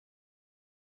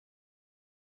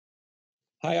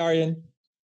Hi, Arjen.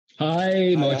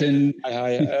 Hi, Martin.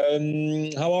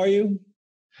 Hi. How are you?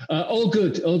 All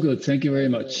good. Thank you very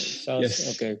much.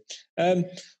 Yes. Okay.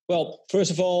 Well,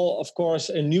 first of all, of course,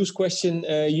 a news question.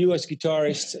 You as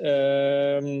guitarist,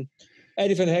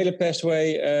 Eddie van Halen passed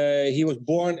away. He was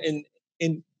born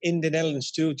in the Netherlands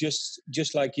too, just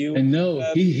like you. I know.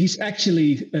 He's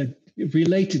actually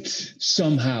related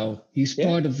somehow. He's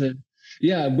part of the...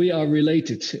 Yeah, we are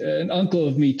related. An uncle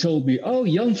of me told me, "Oh,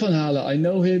 Jan van Halen, I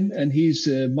know him, and he's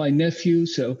my nephew."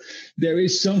 So there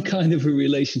is some kind of a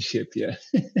relationship, yeah.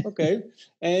 Okay.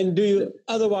 And do you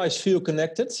otherwise feel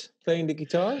connected playing the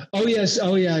guitar? Oh, yes.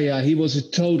 Oh, yeah. He was a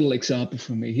total example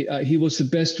for me. He was the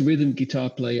best rhythm guitar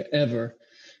player ever.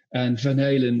 And Van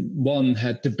Halen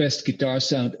had the best guitar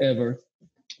sound ever.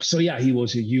 So, yeah, he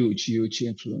was a huge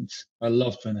influence. I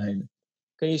loved Van Halen.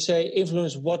 Can you say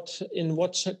influence in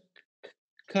what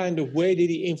kind of way did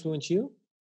he influence you?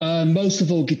 Most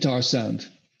of all, guitar sound.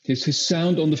 His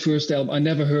sound on the first album, I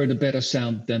never heard a better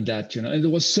sound than that, you know. And it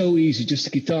was so easy, just a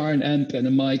guitar, an amp, and a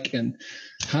mic. And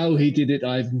how he did it,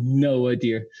 I have no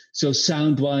idea. So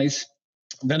sound-wise,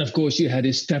 then of course you had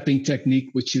his tapping technique,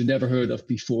 which you never heard of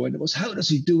before. And it was, how does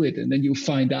he do it? And then you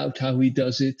find out how he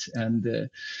does it. And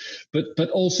but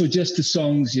also just the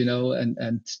songs, you know.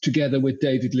 And together with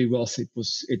David Lee Roth, it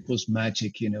was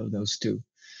magic, you know, those two.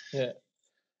 Yeah.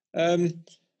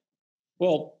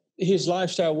 Well, his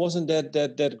lifestyle wasn't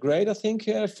that great, I think,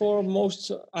 for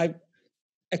most.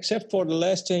 Except for the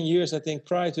last 10 years, I think.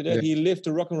 Prior to that, he lived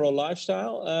a rock and roll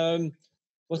lifestyle.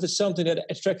 Was it something that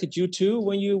attracted you too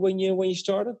when you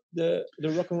started the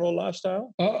rock and roll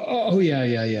lifestyle? Oh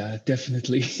yeah,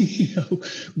 definitely. You know,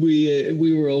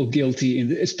 we were all guilty,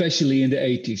 especially in the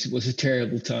 80s. It was a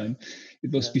terrible time.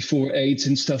 It was before AIDS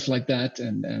and stuff like that,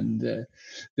 and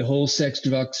the whole sex,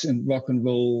 drugs, and rock and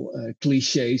roll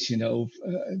cliches. You know,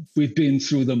 we've been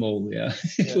through them all. Yeah,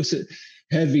 it was a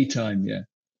heavy time. Yeah.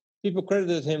 People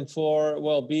credited him for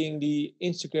being the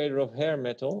instigator of hair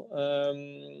metal.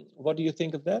 What do you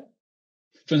think of that?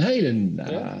 Van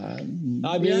Halen.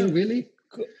 I mean, really.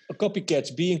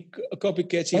 Copycats, being a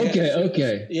copycat.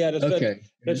 Okay. Yeah,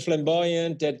 that's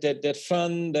flamboyant. That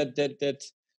fun. That.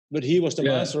 But he was the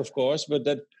master, of course. But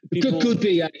that people could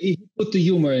be. He put the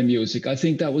humor in music. I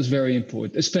think that was very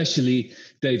important, especially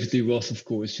David Lee Roth, of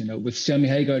course. You know, with Sammy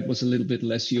Hagar, it was a little bit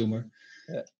less humor.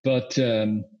 Yeah. But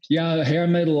hair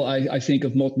metal. I think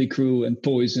of Motley Crue and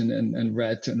Poison and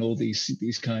Rat and all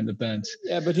these kind of bands.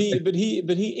 Yeah, but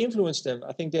he influenced them.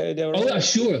 I think they were. Oh, yeah,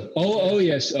 sure. Oh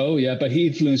yes. Oh yeah. But he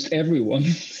influenced everyone.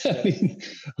 I mean,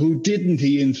 who didn't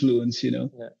he influence? You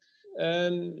know. Yeah.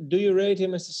 Do you rate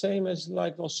him as the same as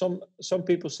some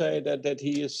people say that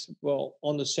he is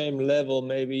on the same level?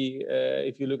 Maybe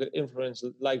if you look at influence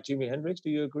like Jimi Hendrix, do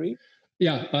you agree?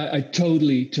 Yeah, I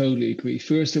totally agree.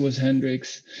 First there was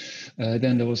Hendrix,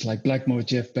 then there was like Blackmore,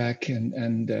 Jeff Beck,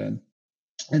 and then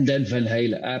Van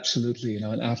Halen. Absolutely, you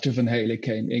know. And after Van Halen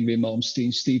came Yngwie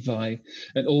Malmsteen, Steve Vai,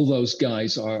 and all those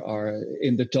guys are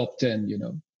in the top 10. You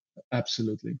know,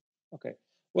 absolutely. Okay.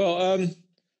 Well.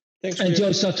 Thanks and Joe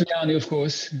Satriani, of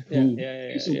course, who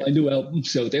is on my new album.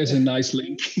 So there's a nice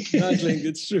link. Nice link,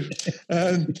 it's true.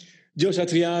 Joe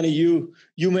Satriani,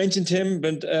 you mentioned him,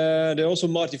 but there's also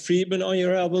Marty Friedman on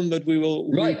your album. But we will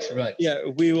right. Yeah,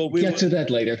 we will get to that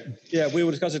later. Yeah, we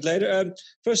will discuss it later.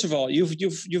 First of all,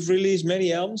 you've released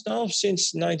many albums now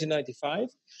since 1995.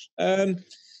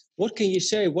 What can you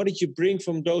say? What did you bring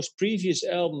from those previous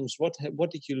albums? What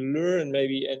did you learn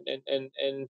maybe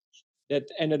and that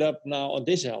ended up now on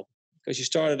this album? Because you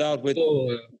started out with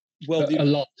a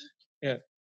lot. Yeah.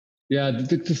 Yeah,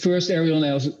 the first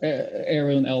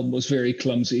Ayreon album was very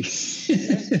clumsy.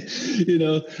 You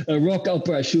know, a rock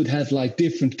opera should have like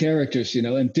different characters, you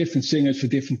know, and different singers for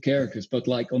different characters. But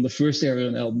like on the first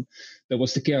Ayreon album, there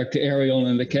was the character Ayreon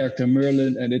and the character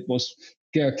Merlin, and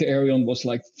character Ayreon was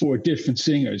like 4 different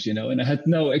singers, you know, and I had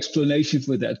no explanation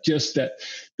for that, just that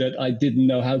I didn't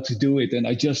know how to do it. And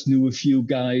I just knew a few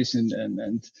guys.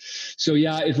 And so,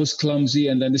 yeah, it was clumsy.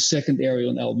 And then the second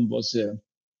Ayreon album was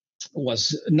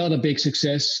not a big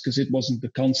success because it wasn't the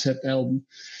concept album.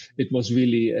 It was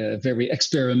really very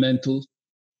experimental.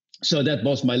 So that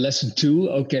was my lesson too.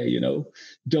 Okay, you know,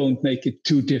 don't make it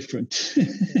too different.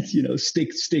 You know,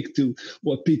 stick to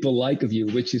what people like of you,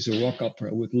 which is a rock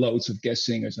opera with loads of guest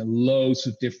singers and loads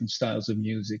of different styles of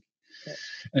music. Yeah.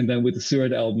 And then with the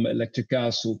third album, Electric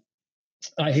Castle,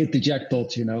 I hit the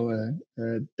jackpot. You know,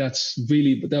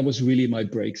 that was really my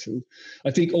breakthrough. I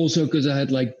think also because I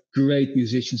had like great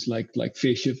musicians like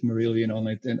Fish of Marillion on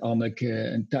it, and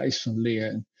Anneke and Thijs van Leer,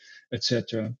 and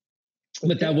etc.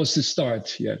 But that was the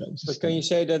start. Yeah, that was. But can you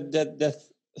say that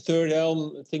third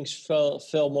album, things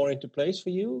fell more into place for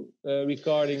you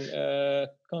regarding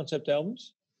concept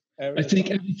albums? I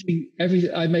think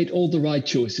I made all the right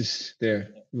choices there.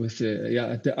 With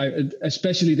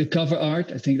especially the cover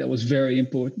art. I think that was very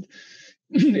important.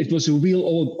 It was a real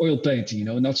oil painting,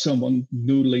 not someone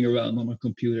noodling around on a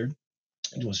computer.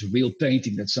 It was a real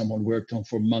painting that someone worked on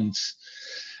for months,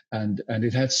 and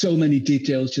it had so many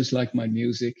details, just like my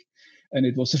music. And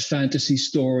it was a fantasy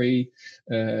story.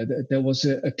 There was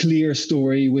a clear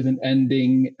story with an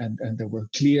ending, and there were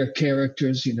clear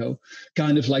characters,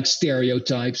 kind of like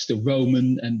stereotypes, the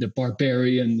Roman and the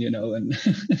barbarian, and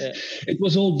it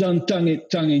was all done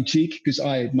tongue in cheek, because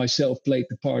I myself played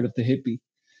the part of the hippie.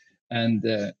 And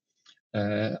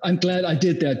I'm glad I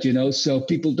did that, so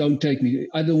people don't take me.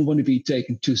 I don't want to be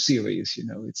taken too serious,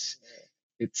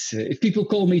 It's if people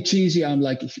call me cheesy, I'm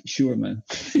like, sure, man.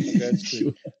 That's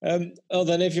true. Well,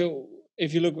 then if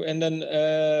you look, and then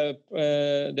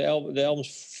the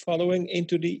albums following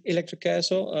Into the Electric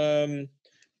Castle,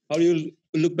 how do you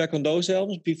look back on those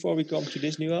albums before we come to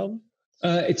this new album?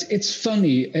 It's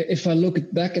funny. If I look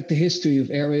back at the history of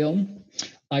Ayreon,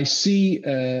 I see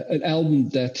an album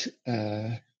that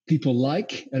people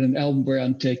like and an album where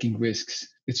I'm taking risks.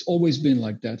 It's always been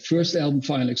like that. First album,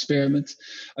 Final Experiment.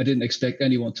 I didn't expect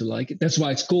anyone to like it. That's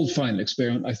why it's called Final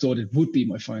Experiment. I thought it would be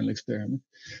my final experiment.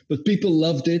 But people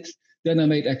loved it. Then I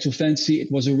made Actual Fantasy.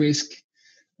 It was a risk.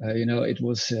 It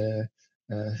was...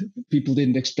 people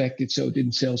didn't expect it, so it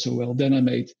didn't sell so well. Then I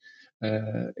made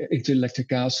Into Electric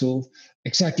Castle.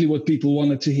 Exactly what people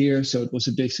wanted to hear, so it was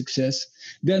a big success.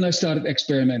 Then I started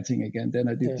experimenting again. Then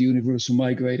I did the Universal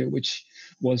Migrator, which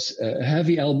was a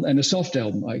heavy album and a soft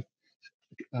album.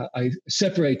 I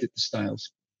separated the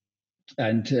styles,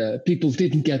 and people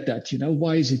didn't get that.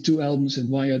 Why is it two albums and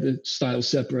why are the styles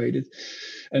separated?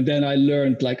 And then I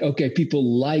learned, okay,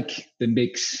 people like the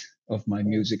mix of my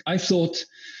music. I thought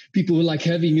people who like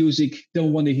heavy music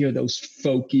don't want to hear those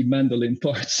folky mandolin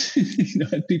parts,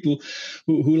 and people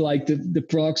who like the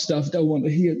prog stuff don't want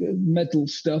to hear the metal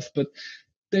stuff, but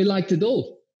they liked it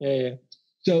all. Yeah.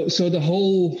 So the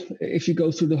whole, if you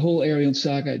go through the whole Ayreon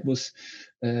saga, it was.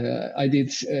 I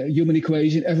did Human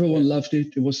Equation. Everyone loved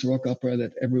it. It was the rock opera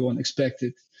that everyone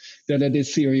expected. Then I did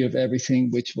Theory of Everything,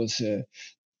 which was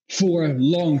 4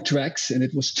 long tracks, and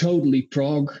it was totally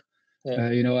prog.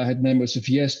 Yeah. I had members of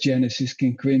Yes, Genesis,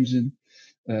 King Crimson,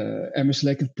 Emerson,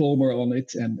 Lake and Palmer on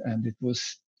it, and it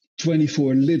was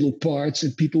 24 little parts,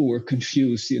 and people were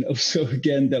confused. So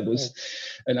again, that was,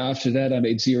 and after that I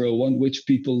made 0-1, which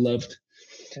people loved,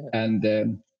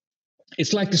 and.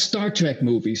 It's like the Star Trek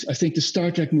movies. I think the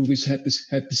Star Trek movies had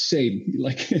the same,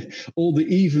 like all the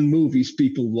even movies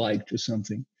people liked or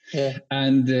something. Yeah.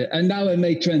 And now I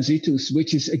made Transitus,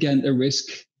 which is again a risk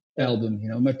album.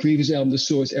 My previous album, The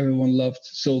Source, everyone loved,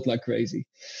 sold like crazy.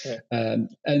 Yeah.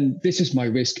 And this is my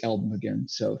risk album again.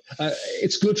 So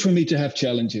it's good for me to have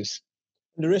challenges.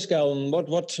 The risk album.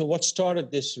 What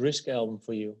started this risk album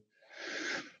for you?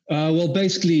 Well,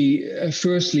 basically,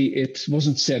 firstly, it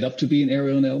wasn't set up to be an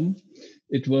Ayreon album.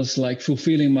 It was like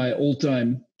fulfilling my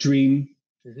all-time dream,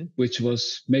 which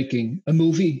was making a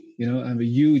movie. I'm a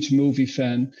huge movie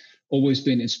fan, always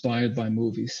been inspired by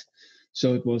movies.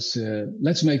 So it was,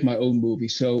 let's make my own movie.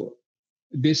 So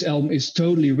this album is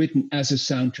totally written as a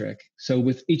soundtrack. So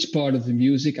with each part of the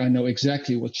music, I know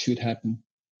exactly what should happen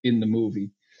in the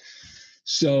movie.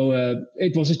 So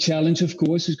it was a challenge, of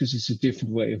course, because it's a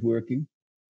different way of working.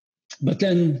 But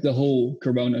then the whole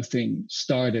Corona thing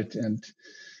started,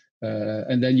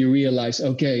 and then you realize,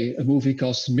 okay, a movie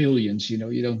costs millions. You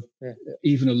don't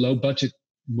even a low budget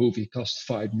movie costs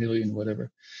 5 million,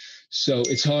 whatever. So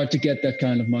it's hard to get that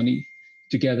kind of money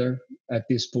together at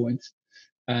this point.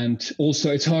 And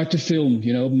also, it's hard to film.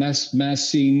 Mass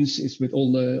scenes. It's with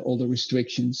all the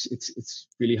restrictions. It's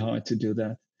really hard to do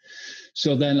that.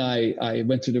 So then I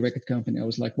went to the record company. I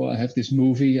was like, well, I have this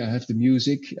movie. I have the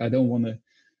music. I don't want to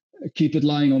keep it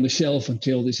lying on the shelf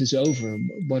until this is over.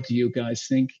 What do you guys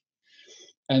think?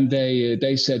 And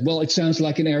they said, well, it sounds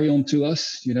like an Ayreon to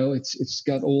us. It's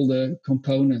got all the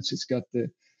components. It's got the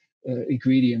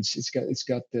ingredients. It's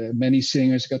got the many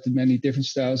singers. It's got the many different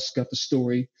styles. It's got the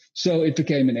story. So it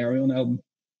became an Ayreon album.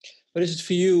 But is it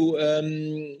for you?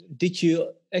 Did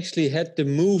you actually had the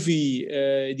movie,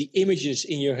 the images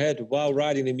in your head while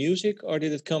writing the music, or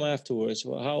did it come afterwards?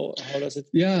 How does it?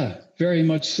 Yeah, very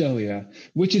much so. Yeah,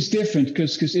 which is different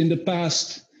because in the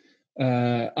past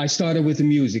I started with the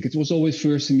music. It was always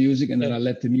first the music, and then I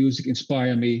let the music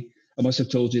inspire me. I must have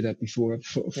told you that before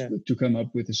to come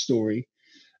up with a story.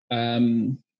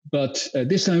 But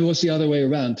this time it was the other way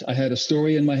around. I had a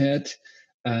story in my head,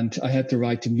 and I had to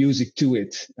write the music to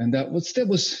it, and that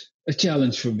was a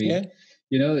challenge for me.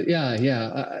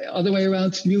 Yeah. Other way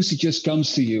around, music just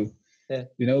comes to you. Yeah.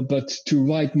 But to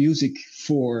write music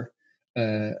for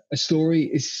a story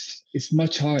is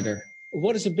much harder.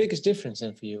 What is the biggest difference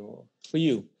then for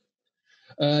you?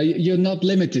 You're not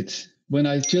limited. When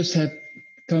I just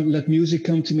let music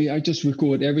come to me, I just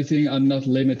record everything. I'm not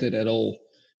limited at all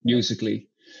musically.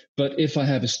 But if I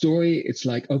have a story, it's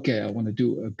like, okay, I want to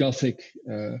do a gothic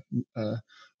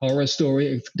horror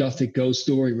story, a gothic ghost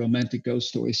story, romantic ghost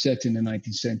story set in the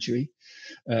 19th century.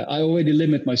 I already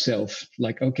limit myself.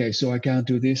 Like, okay, so I can't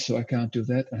do this, so I can't do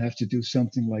that. I have to do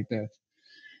something like that.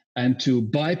 And to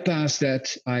bypass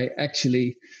that, I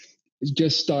actually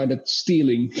just started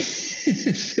stealing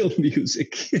film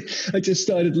music. I just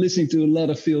started listening to a lot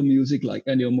of film music, like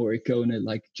Ennio Morricone,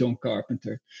 like John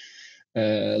Carpenter,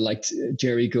 like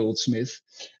Jerry Goldsmith,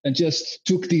 and just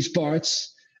took these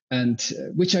parts, and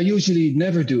which I usually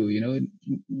never do.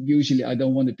 Usually I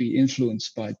don't want to be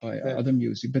influenced by other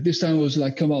music, but this time I was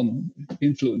like, come on,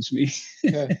 influence me.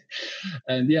 Yeah.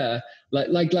 And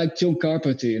like John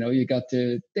Carpenter, you got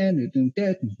the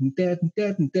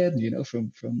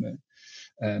from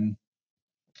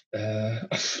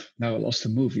now I lost the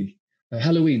movie.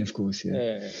 Halloween, of course,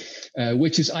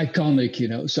 which is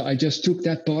iconic, So I just took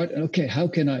that part and okay, how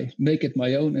can I make it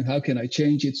my own, and how can I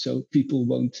change it so people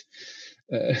won't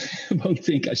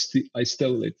think I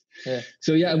stole it? Yeah.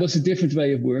 So it was a different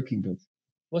way of working, but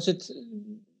was it?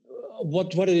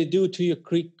 What did it do to your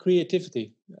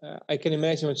creativity? I can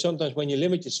imagine sometimes when you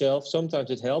limit yourself, sometimes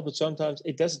it helps, but sometimes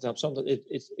it doesn't help. Sometimes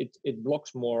it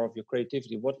blocks more of your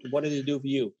creativity. What did it do for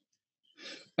you?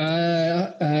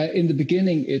 In the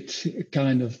beginning, it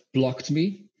kind of blocked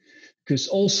me, because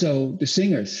also the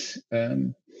singers.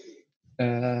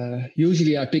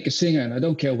 Usually, I pick a singer and I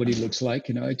don't care what he looks like.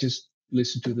 I just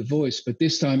listen to the voice. But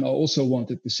this time, I also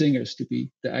wanted the singers to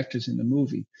be the actors in the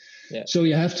movie. Yeah. So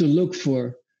you have to look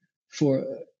for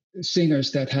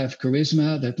singers that have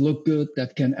charisma, that look good,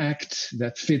 that can act,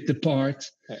 that fit the part.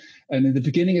 Yeah. And in the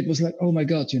beginning, it was like, oh my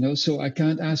God, so I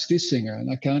can't ask this singer and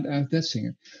I can't ask that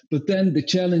singer. But then the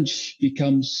challenge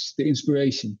becomes the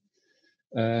inspiration.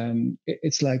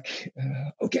 It's like,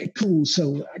 okay, cool.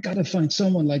 So I got to find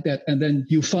someone like that. And then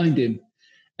you find him.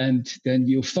 And then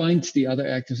you find the other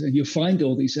actors and you find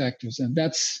all these actors. And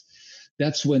that's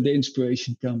when the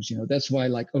inspiration comes. That's why,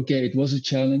 like, okay, it was a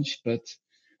challenge, but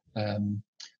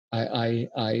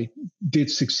I did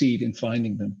succeed in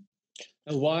finding them.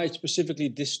 And why specifically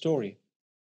this story?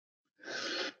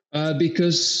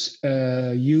 Because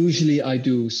usually I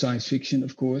do science fiction,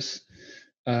 of course.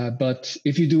 But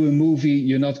if you do a movie,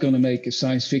 you're not going to make a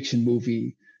science fiction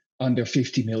movie under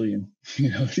 50 million.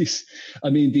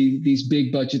 These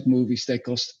big budget movies, they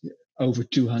cost over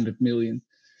 200 million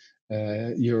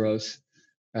euros.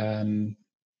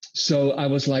 So I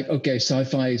was like, okay,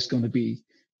 sci-fi is going to be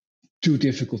too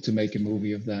difficult to make a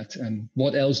movie of that. And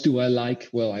what else do I like?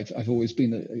 Well, I've always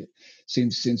been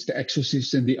since The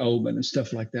Exorcist and The Omen and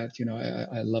stuff like that.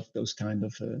 I love those kind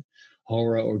of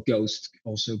horror or ghost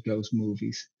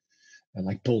movies,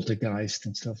 like Poltergeist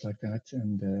and stuff like that.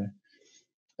 And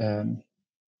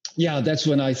that's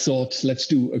when I thought, let's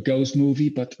do a ghost movie,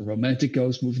 but a romantic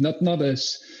ghost movie, not a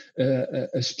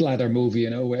splatter movie,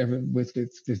 wherever with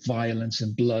violence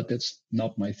and blood. That's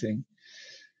not my thing.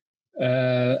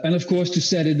 And of course, to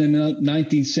set it in the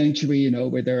 19th century,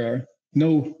 where there are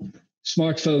no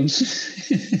smartphones.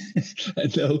 I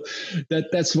know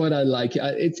that's what I like.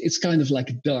 It's kind of like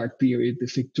a dark period, the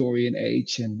Victorian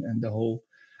age, and the whole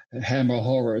Hammer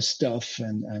horror stuff,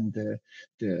 and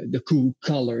the cool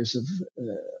colors of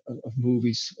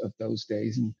movies of those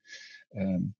days.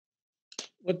 And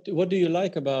what do you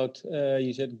like about?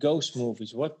 You said ghost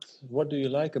movies. What do you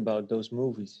like about those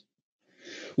movies?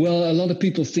 Well, a lot of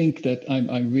people think that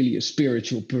I'm really a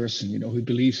spiritual person, who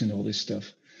believes in all this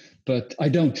stuff, but I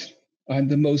don't. I'm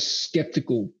the most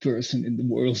skeptical person in the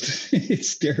world.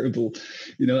 It's terrible.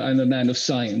 I'm a man of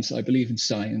science. I believe in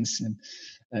science,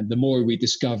 and the more we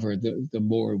discover, the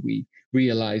more we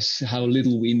realize how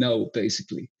little we know,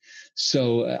 basically.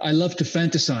 So I love to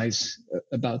fantasize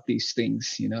about these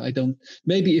things. I don't.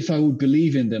 Maybe if I would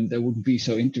believe in them, they wouldn't be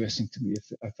so interesting to me if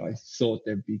I thought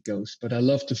there'd be ghosts. But I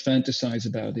love to fantasize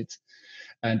about it,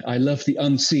 and I love the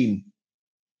unseen.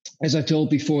 As I told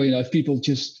before, if people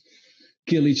just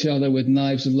kill each other with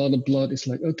knives, a lot of blood, it's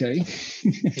like, okay,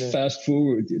 fast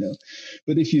forward,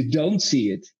 But if you don't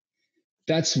see it,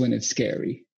 that's when it's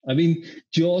scary.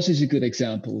 Jaws is a good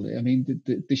example.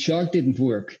 The shark didn't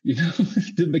work,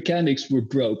 the mechanics were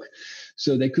broke,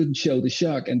 so they couldn't show the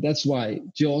shark. And that's why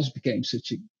Jaws became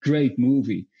such a great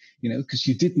movie, because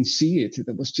you didn't see it.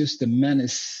 There was just a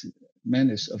menace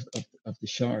menace of the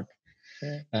shark.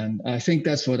 Yeah. And I think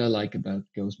that's what I like about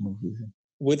ghost movies.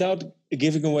 Without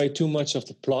giving away too much of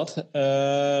the plot,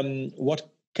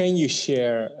 what can you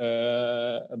share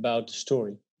about the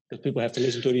story? Because people have to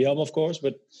listen to the album, of course,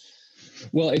 but...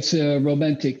 Well, it's a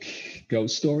romantic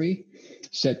ghost story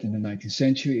set in the 19th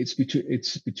century.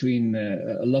 It's between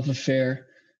a love affair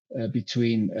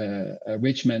between a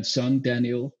rich man's son,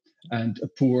 Daniel, and a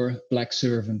poor black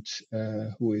servant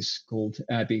who is called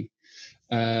Abby.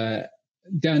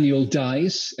 Daniel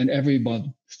dies, and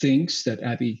everyone thinks that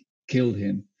Abby killed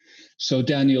him. So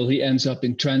Daniel, he ends up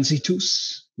in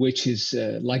Transitus, which is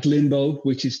like limbo,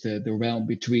 which is the realm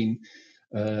between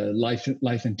life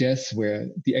and death, where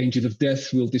the angel of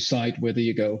death will decide whether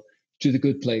you go to the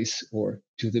good place or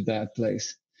to the bad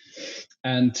place.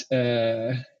 And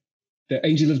the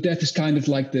angel of death is kind of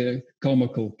like the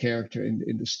comical character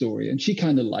in the story. And she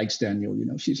kind of likes Daniel, you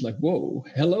know. She's like, whoa,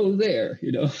 hello there,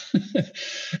 you know.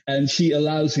 And she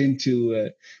allows him to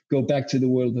go back to the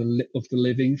world of the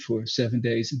living for 7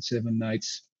 days and 7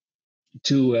 nights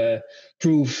to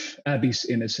prove Abby's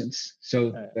innocence.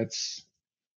 So that's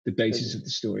the basis of the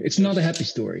story. It's not a happy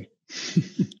story.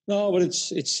 No, but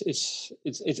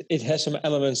it has some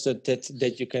elements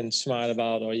that you can smile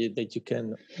about, or that you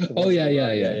can. Oh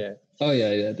yeah. Oh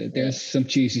yeah. There's some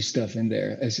cheesy stuff in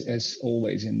there, as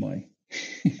always in my.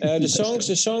 The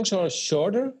songs are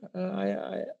shorter.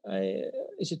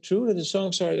 Is it true that the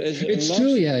songs are? It's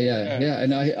true. Yeah.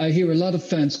 And I hear a lot of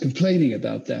fans complaining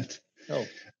about that. Oh.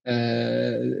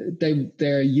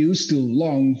 They're used to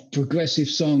long progressive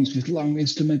songs with long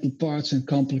instrumental parts and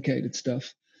complicated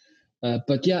stuff.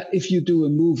 But yeah, if you do a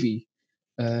movie,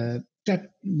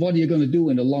 what are you going to do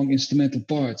in the long instrumental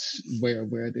parts where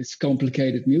it's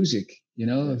complicated music, you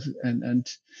know? And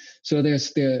so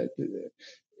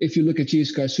if you look at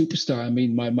Jesus Christ Superstar, I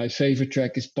mean, my favorite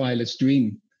track is Pilot's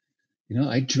Dream. You know,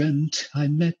 I dreamt I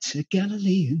met a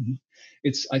Galilean.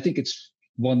 I think it's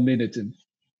 1 minute and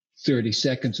 30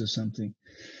 seconds or something.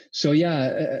 So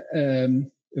yeah,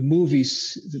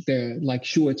 movies, they're like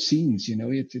short scenes, you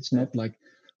know. It's not like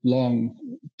long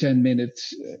 10-minute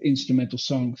instrumental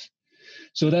songs.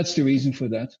 So that's the reason for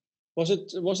that. Was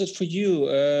it for you?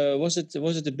 Was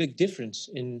it a big difference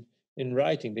in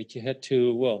writing, that you had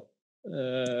to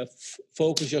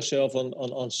focus yourself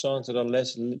on songs that are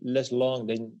less long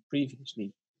than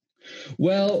previously?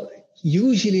 Well,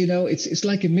 usually, you know, it's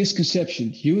like a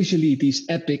misconception. Usually these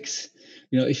epics,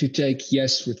 you know, if you take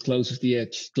Yes with Close to the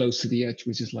Edge,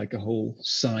 which is like a whole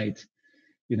side,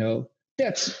 you know,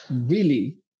 that's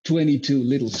really 22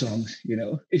 little songs, you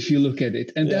know, if you look at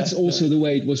it. And that's also the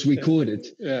way it was recorded.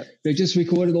 Yeah. They just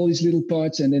recorded all these little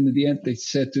parts, and then at the end they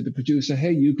said to the producer,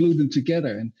 hey, you glue them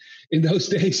together. And in those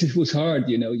days it was hard,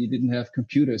 you know, you didn't have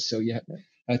computers, so you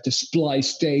had to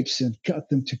splice tapes and cut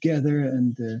them together.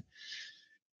 And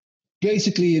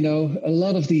basically, you know, a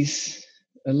lot of these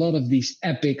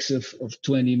epics of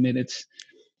 20 minutes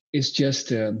is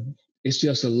just a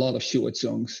lot of short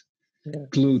songs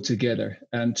glued together.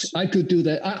 And I could do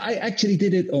that. I actually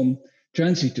did it on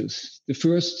Transitus. The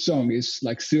first song is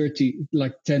like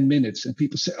 10 minutes, and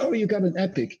people say, oh, you got an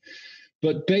epic.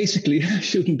 But basically, I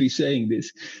shouldn't be saying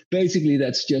this. Basically,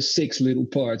 that's just 6 little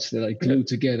parts that I glued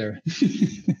together.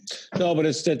 No, but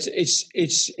it's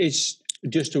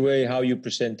just the way how you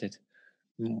present it,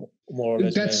 more or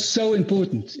less. That's so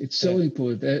important. It's so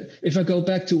important. If I go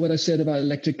back to what I said about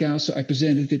Electric Castle, I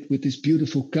presented it with this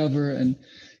beautiful cover, and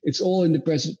it's all in the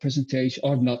presentation,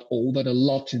 or not all, but a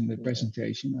lot in the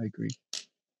presentation. I agree.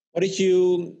 What did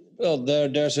you? Well,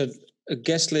 there's a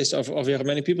guest list of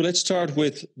many people. Let's start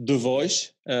with The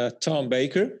Voice, Tom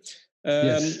Baker.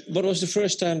 Yes. What was the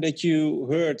first time that you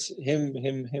heard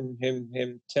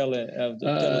him tell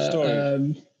a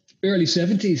story? Early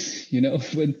 70s, you know,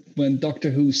 when Doctor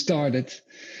Who started.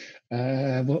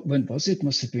 When was it?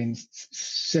 Must have been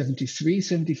 73,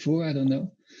 74, I don't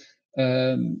know.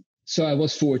 So I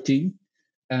was 14,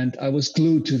 and I was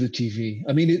glued to the TV.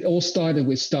 I mean, it all started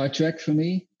with Star Trek for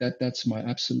me. That's my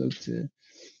absolute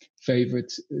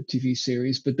favorite TV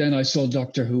series. But then I saw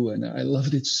Doctor Who, and I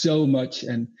loved it so much.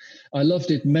 And I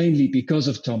loved it mainly because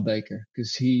of Tom Baker,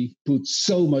 because he put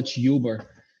so much humor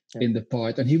in the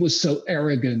part, and he was so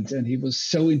arrogant, and he was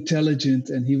so intelligent,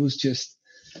 and he was just,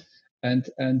 and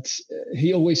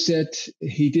he always said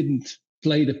he didn't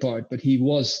play the part, but he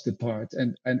was the part.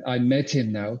 And I met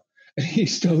him now, and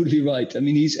he's totally right. I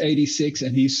mean, he's 86,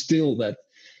 and he's still the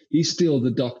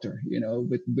Doctor, you know,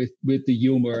 with the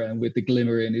humor and with the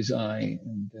glimmer in his eye.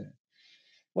 And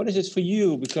what is it for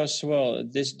you? Because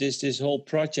this whole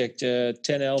project,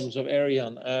 10 albums of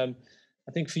Ayreon.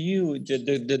 I think for you,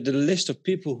 the list of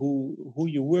people who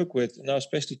you work with now,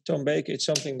 especially Tom Baker, it's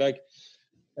something like,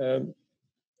 some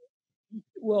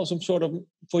sort of,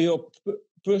 for your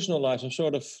personal life, some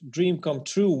sort of dream come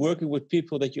true, working with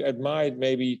people that you admired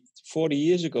maybe 40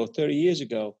 years ago, 30 years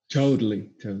ago. Totally.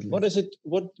 What does it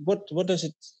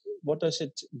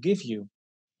give you?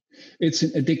 It's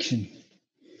an addiction.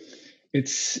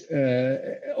 It's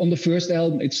on the first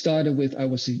album. It started with, I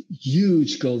was a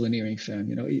huge Golden Earring fan.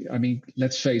 You know, I mean,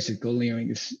 let's face it, Golden Earring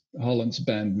is Holland's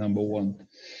band #1,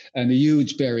 and a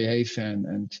huge Barry Hay fan.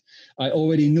 And I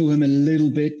already knew him a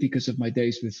little bit because of my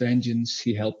days with Vengeance.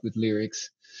 He helped with lyrics,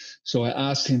 so I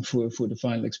asked him for the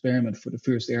Final Experiment for the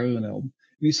first Ayreon album.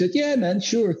 And he said, "Yeah, man,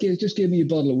 sure. Just give me a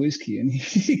bottle of whiskey." And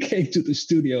he came to the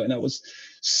studio, and I was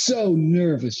so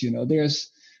nervous. You know, there's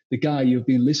the guy you've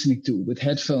been listening to with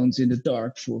headphones in the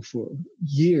dark for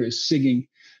years, singing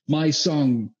my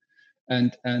song,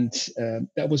 and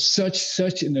that was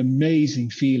such an amazing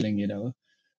feeling, you know.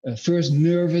 First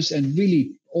nervous and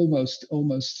really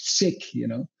almost sick, you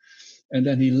know, and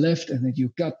then he left, and then you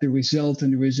got the result,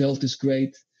 and the result is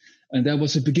great, and that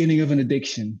was the beginning of an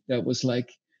addiction. That was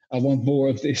like, I want more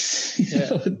of this.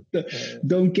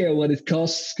 Don't care what it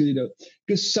costs, you know,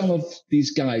 because some of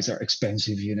these guys are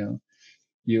expensive, you know.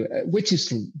 Which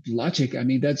is logic. I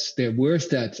mean, they're worth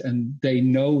that, and they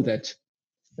know that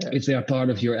if they are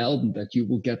part of your album, that you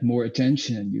will get more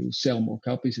attention and you sell more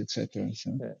copies, etc.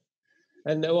 So. Yeah.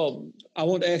 And I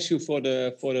won't ask you for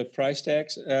the price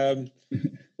tags,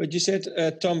 but you said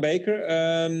Tom Baker,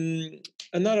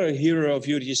 another hero of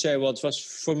you that you say, well, it was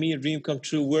for me a dream come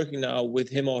true working now with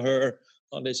him or her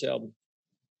on this album.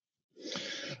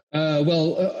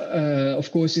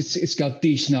 Of course, it's got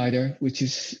Dee Snider, which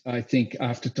is, I think,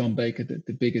 after Tom Baker,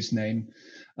 the biggest name.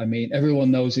 I mean,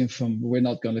 everyone knows him from "We're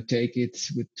Not Gonna Take It"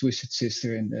 with Twisted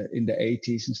Sister in the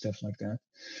 80s and stuff like that.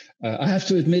 I have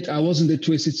to admit, I wasn't a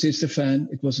Twisted Sister fan.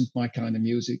 It wasn't my kind of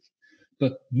music,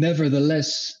 but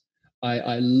nevertheless,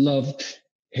 I loved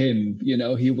him. You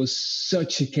know, he was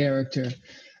such a character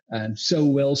and so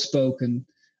well spoken,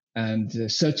 and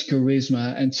such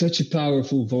charisma and such a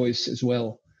powerful voice as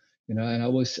well. You know, and I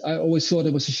always thought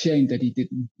it was a shame that he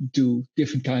didn't do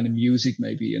different kind of music,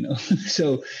 maybe, you know.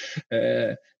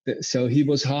 So he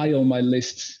was high on my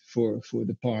list for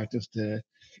the part of the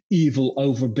evil,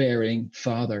 overbearing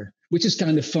father, which is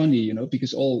kind of funny, you know,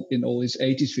 because in all his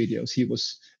 80s videos, he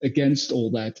was against all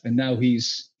that, and now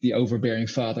he's the overbearing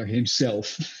father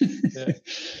himself. Yeah.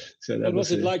 So that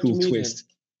was a cool twist.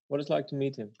 What it's like to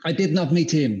meet him? I did not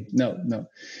meet him. No.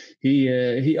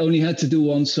 He only had to do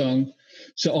one song.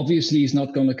 So obviously he's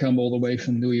not going to come all the way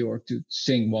from New York to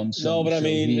sing one song. No, but I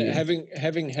mean,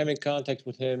 having contact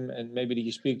with him, and maybe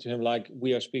you speak to him like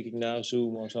we are speaking now,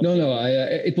 Zoom or something. No,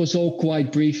 it was all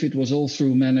quite brief. It was all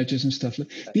through managers and stuff.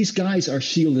 These guys are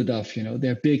shielded off, you know.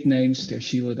 They're big names. They're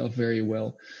shielded off very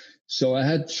well. So I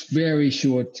had very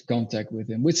short contact with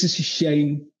him, which is a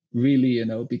shame, really, you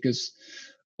know, because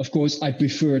of course I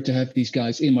prefer to have these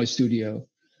guys in my studio.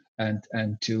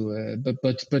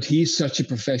 But he's such a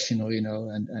professional, you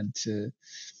know, and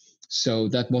so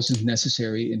that wasn't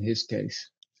necessary in his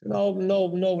case. So.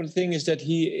 No. The thing is that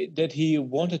he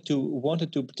wanted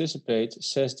to participate.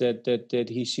 Says that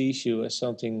he sees you as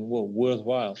something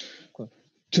worthwhile.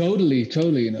 Totally,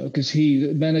 you know, because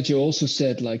the manager also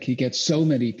said, like, he gets so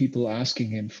many people asking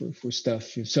him for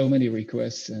stuff, so many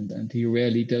requests, and he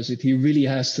rarely does it. He really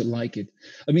has to like it.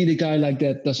 I mean, a guy like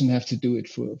that doesn't have to do it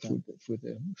for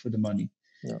the money.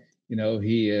 Yeah. You know,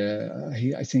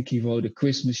 I think he wrote a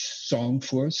Christmas song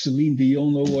for Celine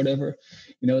Dion or whatever.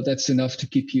 You know, that's enough to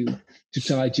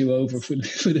tide you over for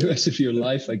the rest of your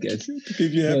life, I guess. To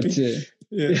keep you happy.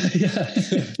 Yeah.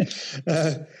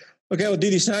 Okay, well,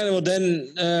 Dee Snider, well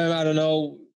then, I don't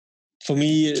know, for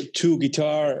me, two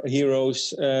guitar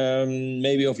heroes,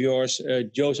 maybe of yours,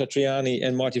 Joe Satriani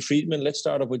and Marty Friedman. Let's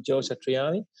start off with Joe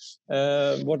Satriani.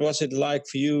 What was it like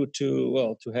for you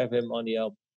to have him on the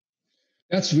album?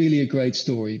 That's really a great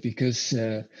story, because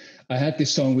I had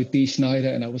this song with Dee Snider,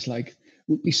 and I was like,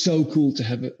 it would be so cool to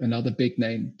have another big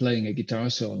name playing a guitar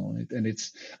solo on it. And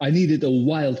I needed a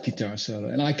wild guitar solo,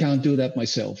 and I can't do that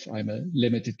myself. I'm a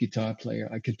limited guitar player.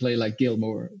 I can play like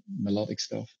Gilmour, melodic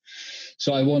stuff.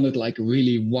 So I wanted like a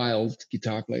really wild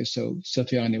guitar player. So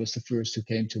Satriani was the first who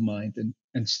came to mind,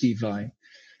 and Steve Vai,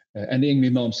 and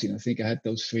Yngwie Malmsteen. I think I had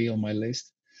those three on my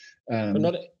list. But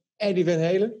not Eddie van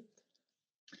Halen?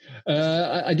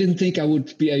 I didn't think I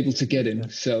would be able to get him.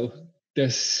 So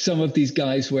there's some of these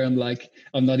guys where I'm like,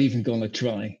 I'm not even going to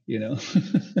try, you know.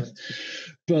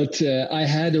 But I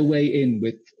had a way in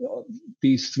with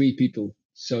these three people.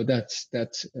 So that's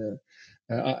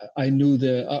I knew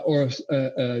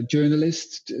a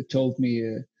journalist told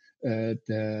me, gave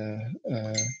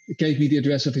me the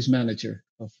address of his manager,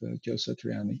 of Joe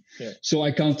Satriani. Yeah. So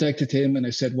I contacted him and I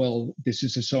said, well, this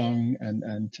is a song. And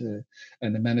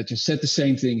the manager said the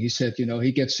same thing. He said,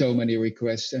 he gets so many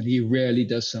requests and he rarely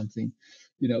does something,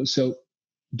 so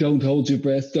don't hold your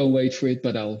breath, don't wait for it,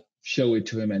 but I'll show it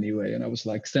to him anyway. And I was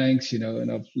like, thanks,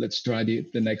 and let's try the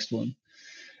next one.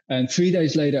 And 3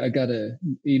 days later, I got an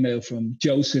email from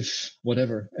Joseph,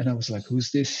 whatever. And I was like,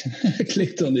 who's this? I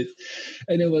clicked on it.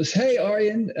 And it was, hey,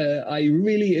 Arjen, I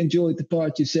really enjoyed the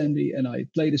part you sent me. And I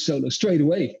played a solo straight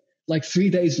away, like 3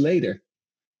 days later.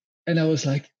 And I was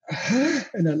like, huh?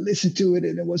 And I listened to it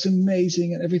and it was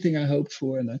amazing and everything I hoped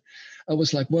for. And I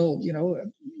was like, well,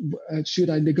 should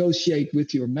I negotiate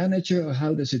with your manager or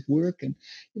how does it work? And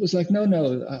it was like, no,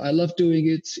 I love doing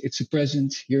it. It's a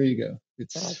present. Here you go.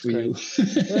 It's for you.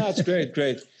 That's great.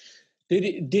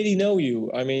 Did he know you?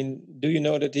 I mean, do you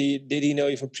know that did he know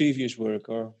you from previous work,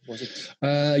 or was it?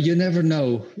 You never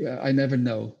know. I never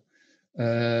know.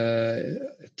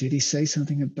 Did he say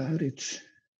something about it?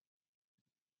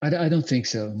 I don't think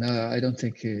so. No, I don't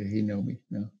think he know me.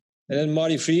 No. And then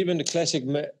Marty Friedman, the classic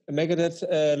Megadeth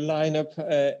lineup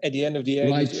at the end of the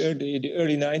 80s, right. the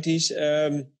early 90s.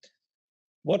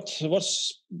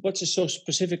 What's so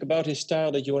specific about his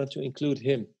style that you wanted to include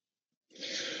him?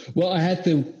 Well, I had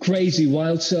the crazy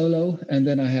wild solo, and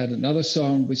then I had another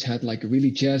song which had like a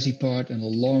really jazzy part and a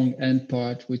long end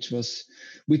part, which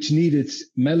needed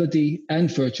melody and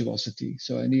virtuosity.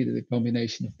 So I needed a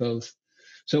combination of both.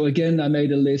 So again, I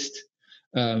made a list,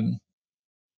 and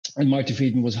Marty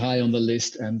Friedman was high on the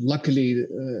list. And luckily,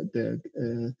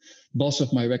 the boss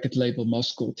of my record label,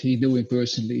 Moscot, he knew him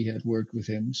personally. He had worked with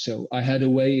him, so I had a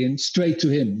way in straight to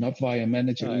him, not via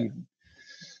manager even.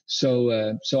 So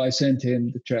I sent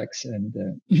him the tracks,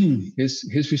 and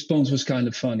his response was kind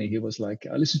of funny. He was like,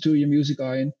 "I listen to your music,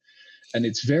 Arjen, and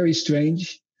it's very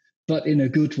strange, but in a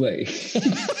good way."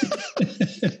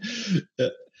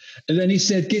 And then he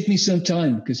said, give me some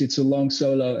time because it's a long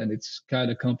solo and it's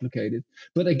kind of complicated.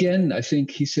 But again, I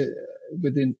think he said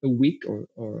within a week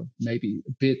or maybe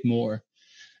a bit more,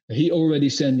 he already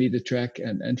sent me the track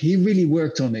and he really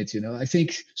worked on it. I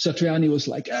think Satriani was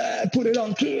like, put it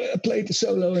on, play the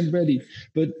solo and ready.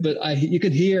 But you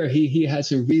could hear he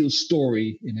has a real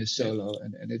story in his solo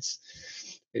and it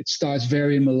starts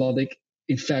very melodic.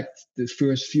 In fact, the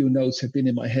first few notes have been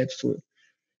in my head for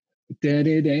it's been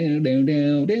in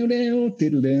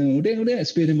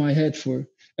my head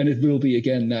and it will be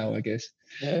again now, I guess,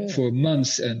 for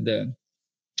months. And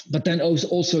but then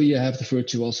also you have the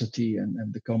virtuosity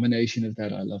and the combination of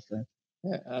that. I love that.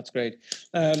 Yeah, that's great.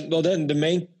 Well, then the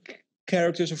main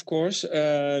characters, of course,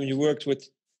 you worked with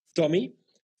Tommy.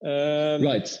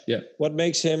 Right. Yeah. What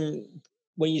makes him?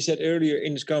 When you said earlier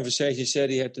in this conversation, you said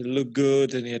he had to look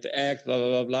good and he had to act, blah,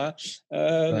 blah, blah, blah.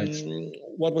 Right.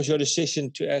 What was your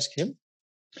decision to ask him?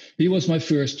 He was my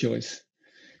first choice.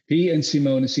 He and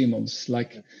Simone Simons,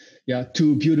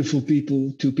 two beautiful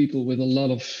people, two people with a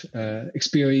lot of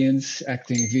experience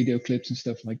acting in video clips and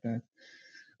stuff like that,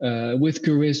 with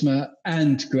charisma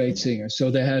and great singers.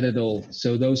 So they had it all.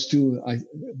 So those two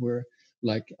were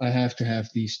like, I have to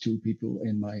have these two people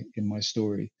in my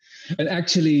story. And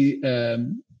actually,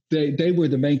 they were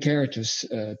the main characters.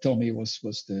 Tommy was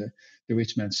the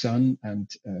rich man's son, and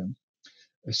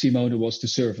Simone was the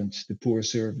servant, the poor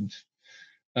servant.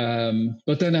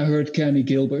 But then I heard Cammy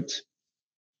Gilbert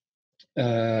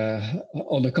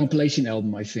on a compilation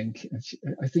album, I think.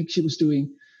 I think she was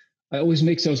doing, I always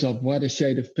mix those up, Whiter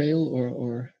Shade of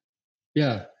Pale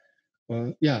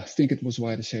I think it was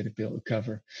Whiter Shade of Pale, a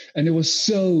cover. And it was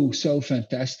so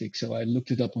fantastic. So I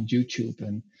looked it up on YouTube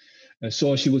and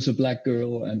saw she was a black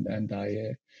girl, and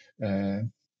I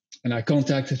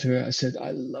contacted her. I said,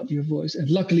 I love your voice. And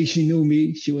luckily she knew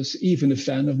me. She was even a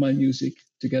fan of my music,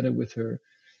 together with her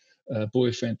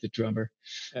boyfriend, the drummer.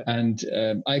 Yeah. And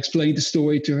I explained the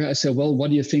story to her. I said, well, what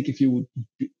do you think if you would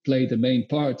play the main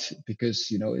part?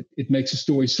 Because, it makes the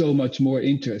story so much more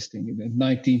interesting. In the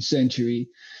 19th century,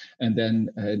 and then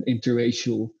an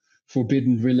interracial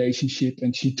forbidden relationship.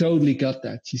 And she totally got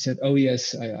that. She said, oh,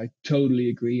 yes, I totally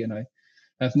agree. And I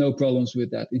have no problems with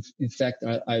that. In fact,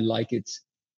 I like it.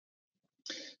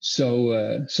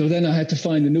 So then I had to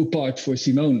find a new part for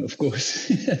Simone, of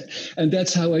course. And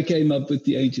that's how I came up with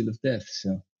the Angel of Death.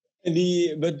 So.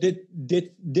 But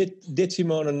did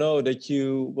Simone know that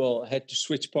you, had to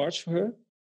switch parts for her?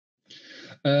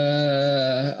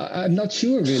 I'm not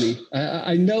sure, really.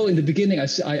 I know in the beginning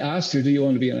I asked her, do you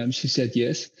want to be on it? She said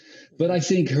yes. But I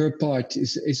think her part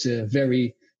is a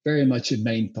very, very much a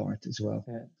main part as well.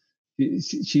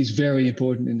 she's very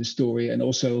important in the story, and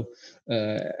also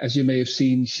as you may have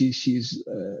seen, she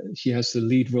has the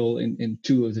lead role in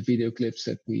 2 of the video clips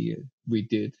that we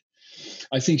did.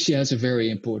 I think she has a very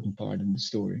important part in the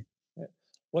story.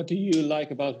 What do you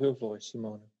like about her voice,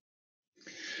 Simone?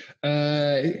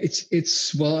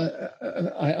 It's well,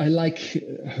 I like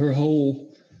her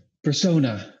whole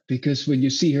persona, because when you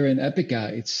see her in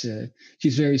Epica,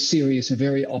 she's very serious and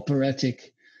very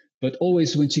operatic. But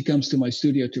always when she comes to my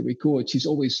studio to record, she's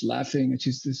always laughing, and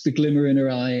there's the glimmer in her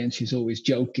eye, and she's always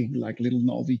joking, like little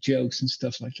naughty jokes and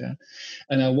stuff like that.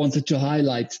 And I wanted to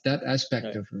highlight that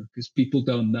aspect of her, because people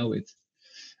don't know it.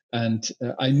 And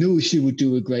I knew she would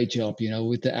do a great job,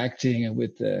 with the acting and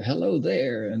with the hello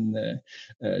there and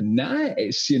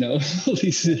nice, all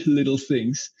these little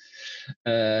things.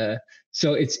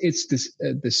 So it's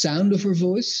the sound of her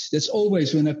voice. That's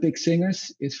always when I pick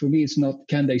singers. For me, it's not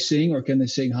can they sing or can they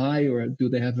sing high or do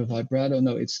they have a vibrato?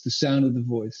 No, it's the sound of the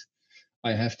voice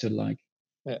I have to like.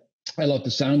 Yeah. I love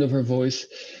the sound of her voice,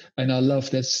 and I love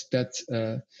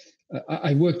that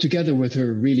I work together with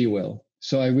her really well.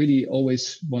 So I really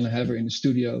always want to have her in the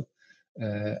studio,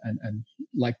 and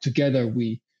like together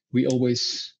we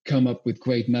always come up with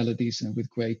great melodies and with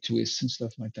great twists and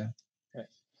stuff like that. Okay.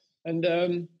 And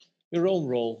your own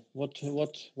role, what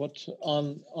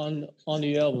on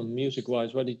the album music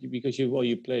wise? What did you, because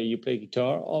you play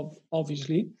guitar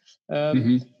obviously.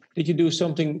 Did you do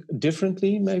something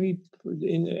differently maybe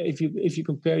if you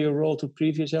compare your role to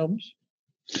previous albums?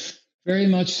 Very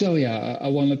much so, yeah. I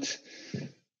wanted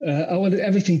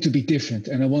everything to be different,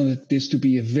 and I wanted this to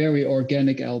be a very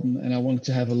organic album, and I wanted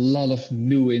to have a lot of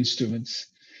new instruments.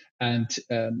 And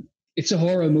it's a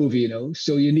horror movie,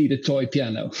 so you need a toy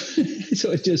piano.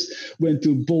 So I just went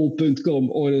to bol.com,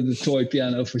 ordered a toy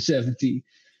piano for 70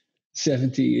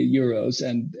 euros,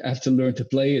 and I have to learn to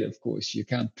play it, of course. You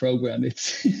can't program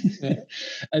it. Yeah.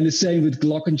 And the same with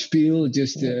glockenspiel,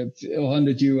 just a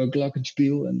 100 euro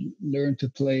glockenspiel, and learn to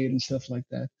play it and stuff like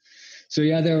that. So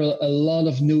yeah, there are a lot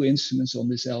of new instruments on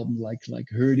this album, like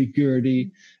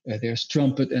hurdy-gurdy. There's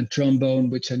trumpet and trombone,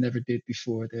 which I never did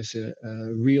before. There's a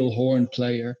real horn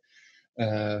player,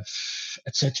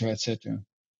 etc., etc.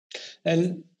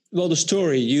 And well, the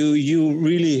story, you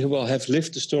really have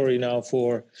lived the story now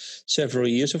for several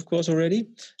years, of course, already.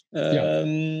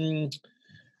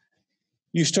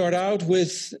 You start out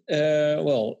with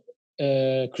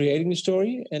creating the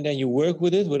story, and then you work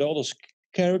with it with all those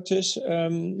characters.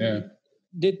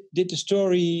 Did the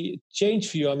story change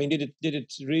for you? I mean, did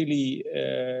it really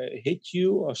hit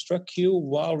you or struck you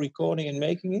while recording and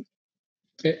making it?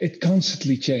 It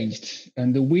constantly changed,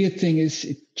 and the weird thing is,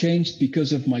 it changed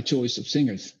because of my choice of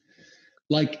singers.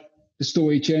 Like the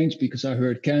story changed because I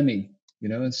heard Cammy,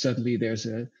 and suddenly there's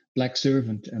a black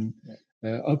servant, and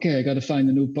okay, I got to find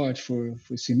a new part for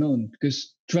Simone,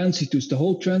 because Transitus, the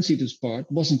whole Transitus part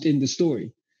wasn't in the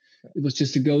story. It was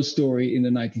just a ghost story in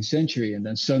the 19th century. And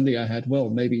then suddenly I had,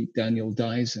 maybe Daniel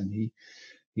dies and he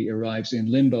arrives in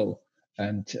limbo.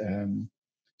 And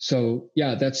so,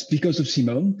 that's because of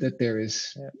Simone that there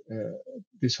is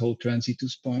this whole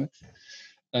Transitus part.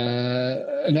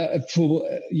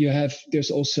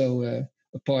 There's also a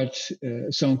part,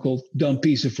 a song called Dumb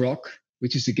Piece of Rock,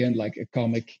 which is again like a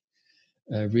comic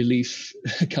relief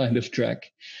kind of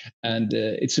track. And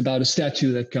it's about a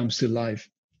statue that comes to life.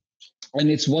 And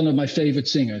it's one of my favorite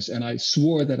singers, and I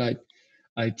swore that I'd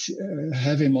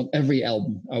have him on every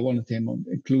album. I wanted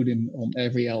include him on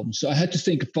every album. So I had to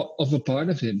think of a part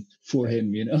of him for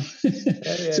him,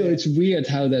 So it's weird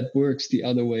how that works the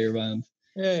other way around.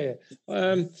 Yeah.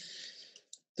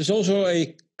 There's also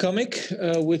a comic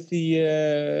with the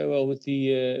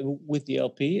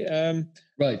LP.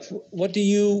 Right.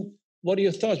 What are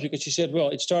your thoughts? Because you said,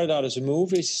 it started out as a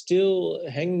movie. It's still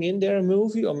hanging in there, a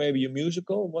movie, or maybe a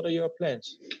musical. What are your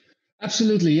plans?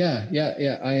 Absolutely, yeah.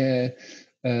 I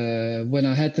when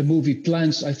I had the movie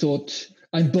plans, I thought,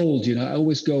 I'm bold, I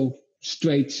always go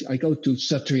straight. I go to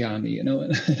Satriani, and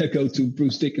I go to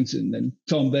Bruce Dickinson and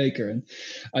Tom Baker. And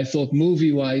I thought,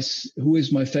 movie-wise, who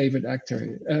is my favorite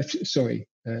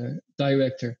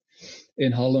director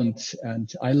in Holland?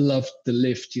 And I loved The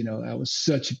Lift. I was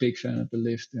such a big fan of The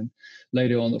Lift. And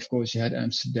later on, of course, you had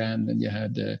Amsterdam, and you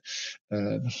had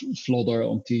Flodder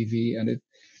on TV, and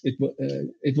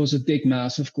it was a Dick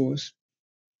Maas, of course,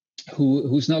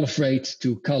 who's not afraid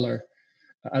to color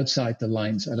outside the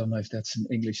lines. I don't know if that's an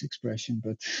English expression,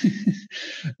 but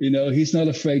he's not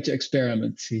afraid to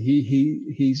experiment.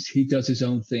 He does his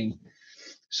own thing.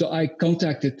 So I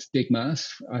contacted Dick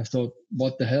Maas. I thought,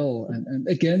 what the hell? And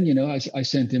again, I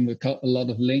sent him a lot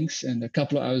of links, and a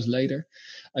couple of hours later,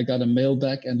 I got a mail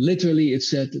back, and literally it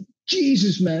said,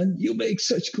 Jesus, man, you make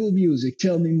such cool music.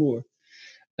 Tell me more.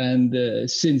 And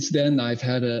since then, I've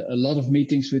had a lot of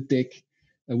meetings with Dick.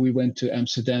 We went to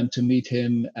Amsterdam to meet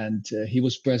him, and he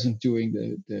was present during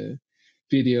the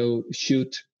video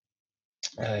shoot.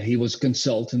 He was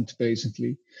consultant,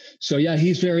 basically. So yeah,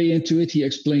 he's very into it. He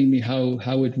explained me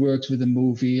how it works with the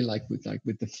movie, like with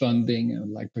the funding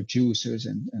and like producers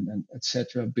and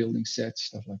etc., building sets,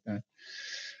 stuff like that.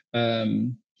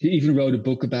 He even wrote a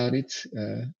book about it.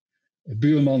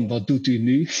 Buurman, wat doet u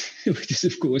nu? Which is,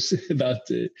 of course, about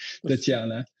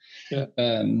Tatjana.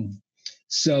 Yeah.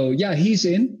 So yeah, he's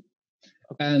in.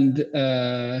 And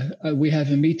we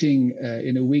have a meeting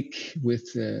in a week with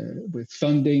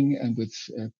funding and with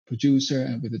producer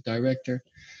and with the director.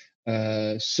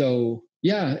 So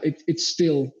yeah, it's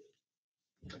still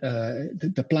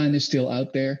the plan is still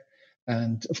out there,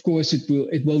 and of course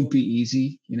it won't be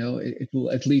easy. You know, it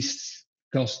will at least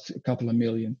cost a couple of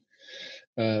million.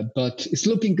 But it's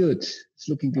looking good. It's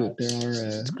looking good. There are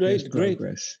it's great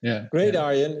progress. Yeah, great, yeah.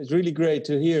 Arjen. It's really great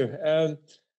to hear.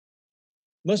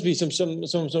 Must be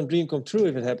some dream come true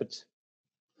if it happens.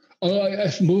 Oh,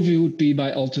 a movie would be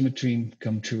my ultimate dream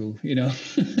come true, you know.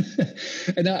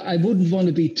 And I wouldn't want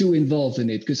to be too involved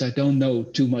in it because I don't know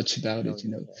too much about it,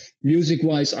 you know.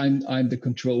 Music-wise, I'm the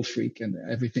control freak and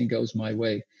everything goes my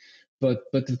way. But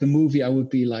the movie, I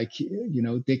would be like, you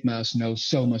know, Dick Maas knows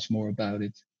so much more about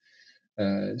it.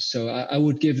 So I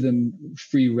would give them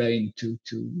free rein to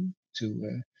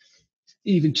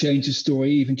even change the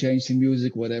story, even change the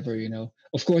music, whatever, you know.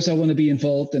 Of course, I want to be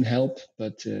involved and help,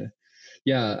 but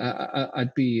yeah,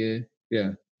 I'd be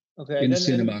in the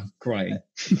cinema crying.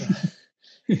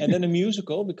 And then a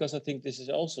musical, because I think this is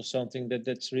also something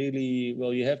that's really,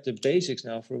 well, you have the basics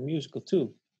now for a musical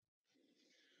too.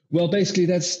 Well, basically,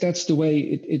 that's the way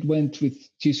it went with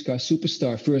Jesus Christ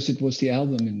Superstar. First, it was the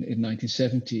album in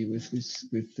 1970 with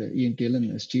Ian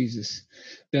Gillan as Jesus.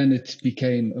 Then it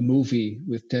became a movie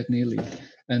with Ted Neely,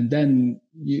 and then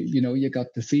you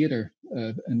got the theater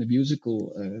and the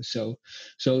musical. So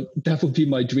that would be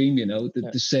my dream, you know,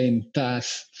 the same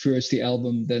path: first the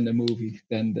album, then the movie,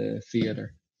 then the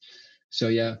theater. So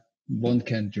yeah, one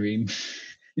can dream.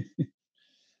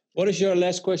 What is your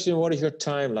last question? What is your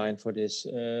timeline for this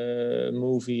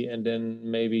movie and then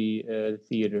maybe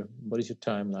theater? What is your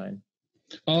timeline?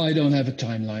 Oh, I don't have a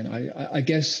timeline. I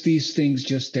guess these things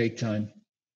just take time.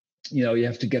 You know, you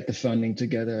have to get the funding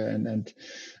together and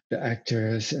the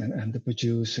actors and the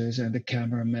producers and the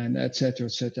cameraman, etc.,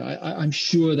 etc. I'm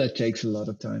sure that takes a lot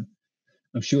of time.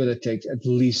 I'm sure that takes at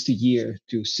least a year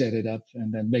to set it up,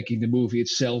 and then making the movie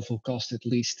itself will cost at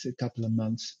least a couple of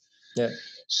months. Yeah.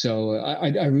 So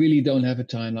I really don't have a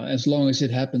timeline. As long as it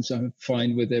happens, I'm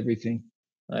fine with everything.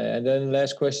 And then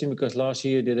last question, because last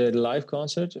year you did a live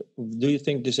concert. Do you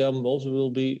think this album also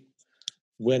will be,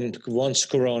 once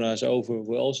Corona is over,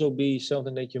 will also be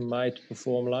something that you might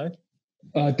perform live?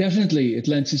 Definitely. It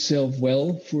lends itself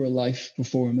well for a live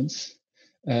performance.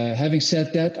 Having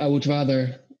said that, I would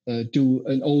rather do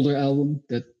an older album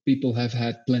that people have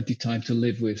had plenty time to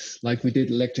live with, like we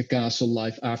did Electric Castle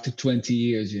live after 20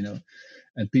 years, you know.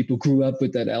 And people grew up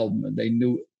with that album and they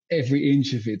knew every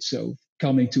inch of it. So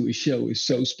coming to a show is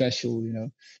so special, you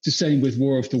know. It's the same with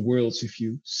War of the Worlds. If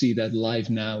you see that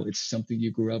live now, it's something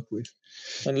you grew up with.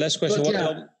 And last question,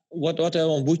 what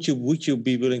album would you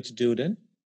be willing to do then?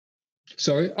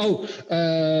 Sorry?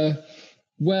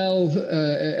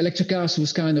 Electric Castle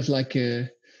was kind of like a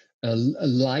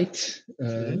light,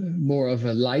 more of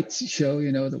a light show,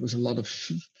 you know. There was a lot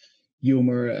of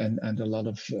humor and a lot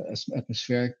of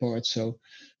atmospheric parts. So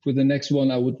for the next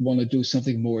one, I would want to do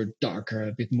something more darker,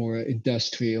 a bit more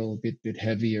industrial, a bit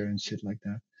heavier and shit like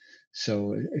that.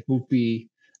 So it would be,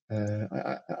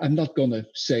 I'm not going to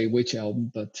say which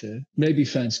album, but maybe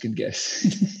fans can guess.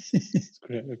 That's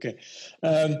great. Okay.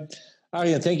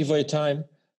 Arjen, thank you for your time.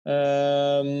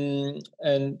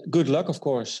 And good luck, of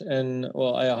course. And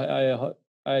well,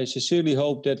 I sincerely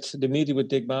hope that the meeting with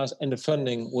Dick Maas and the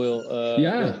funding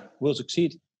will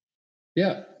succeed.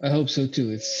 Yeah, I hope so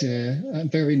too. I'm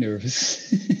very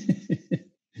nervous.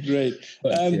 Great.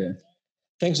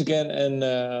 Thanks again, and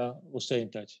we'll stay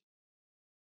in touch.